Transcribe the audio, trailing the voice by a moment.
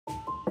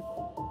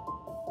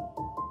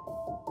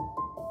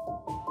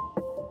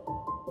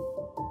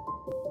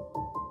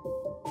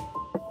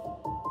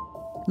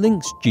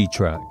Linx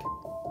G-Trac.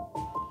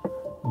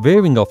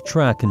 Veering off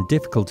track and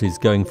difficulties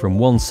going from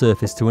one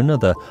surface to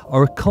another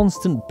are a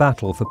constant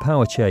battle for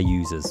Powerchair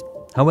users.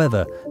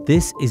 However,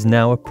 this is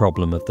now a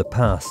problem of the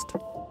past.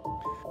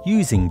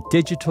 Using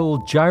digital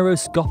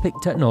gyroscopic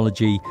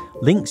technology,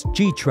 Linx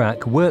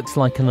G-Trac works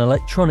like an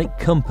electronic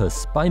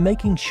compass by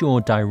making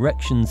sure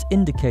directions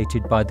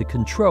indicated by the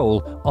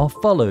control are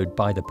followed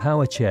by the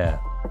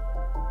Powerchair.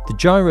 The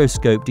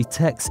gyroscope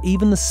detects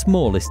even the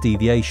smallest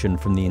deviation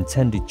from the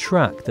intended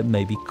track that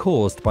may be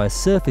caused by a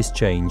surface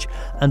change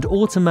and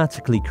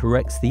automatically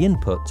corrects the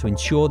input to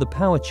ensure the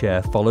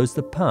Powerchair follows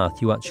the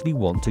path you actually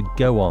want to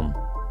go on.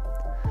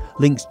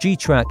 Linx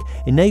G-Trac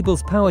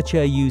enables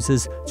Powerchair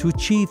users to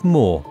achieve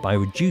more by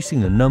reducing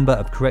the number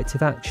of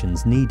corrective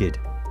actions needed.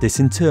 This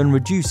in turn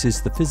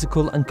reduces the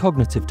physical and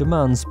cognitive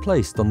demands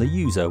placed on the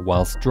user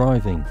whilst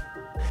driving.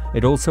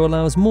 It also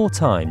allows more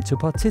time to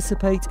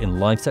participate in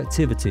life's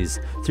activities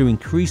through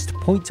increased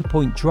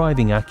point-to-point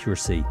driving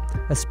accuracy,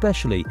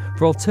 especially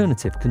for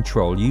alternative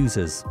control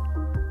users.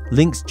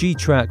 Linx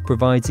G-Trac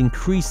provides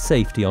increased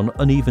safety on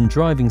uneven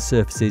driving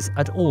surfaces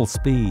at all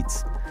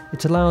speeds.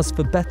 It allows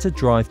for better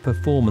drive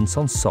performance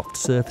on soft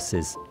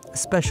surfaces,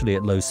 especially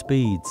at low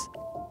speeds.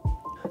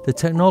 The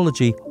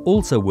technology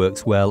also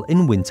works well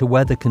in winter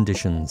weather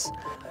conditions,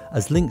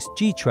 as Linx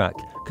G-Trac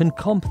can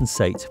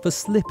compensate for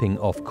slipping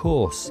off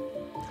course.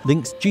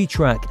 Linx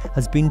G-Trac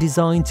has been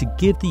designed to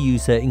give the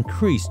user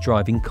increased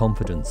driving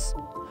confidence.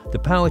 The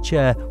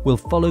Powerchair will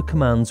follow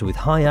commands with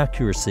high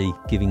accuracy,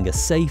 giving a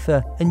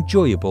safer,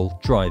 enjoyable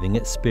driving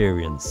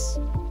experience.